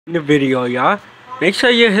The video, y'all. Make sure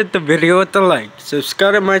you hit the video with the like,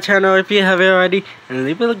 subscribe to my channel if you haven't already, and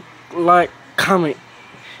leave a like, comment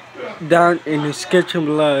down in the description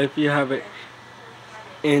below if you have it,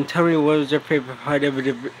 and tell me what was your favorite part of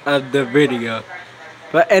the video.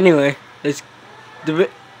 But anyway, this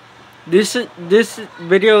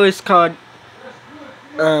video is called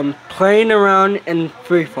playing around and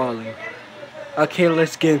free falling. Okay,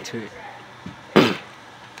 let's get into it.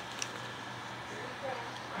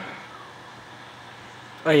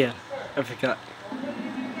 Oh yeah, I forgot.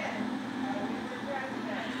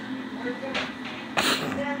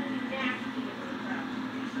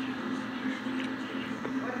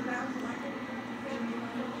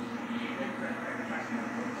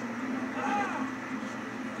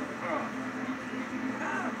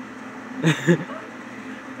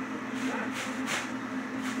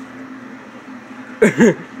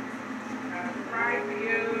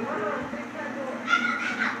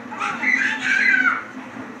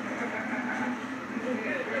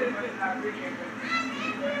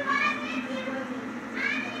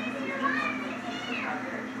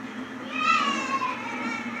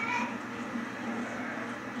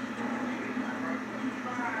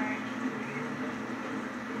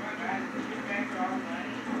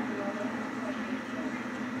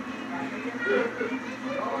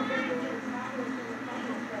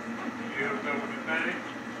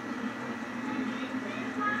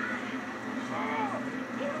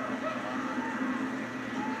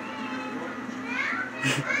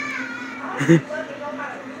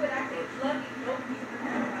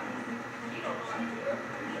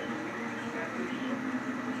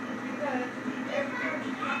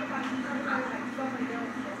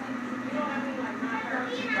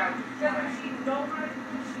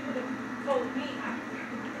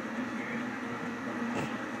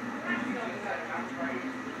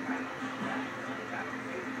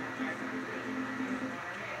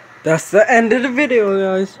 That's the end of the video,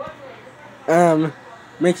 guys.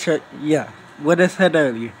 Make sure, yeah, what I said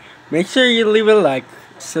earlier. Make sure you leave a like,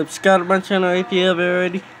 subscribe to my channel if you haven't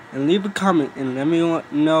already, and leave a comment and let me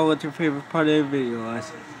know what your favorite part of the video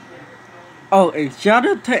was. Oh, and shout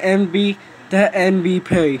out to NB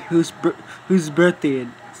Perry, whose birthday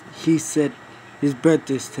he said his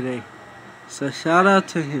birthday's today. So shout out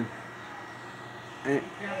to him. And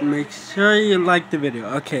make sure you like the video.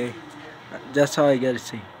 Okay, that's all I gotta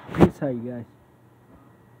say. Peace out, you guys.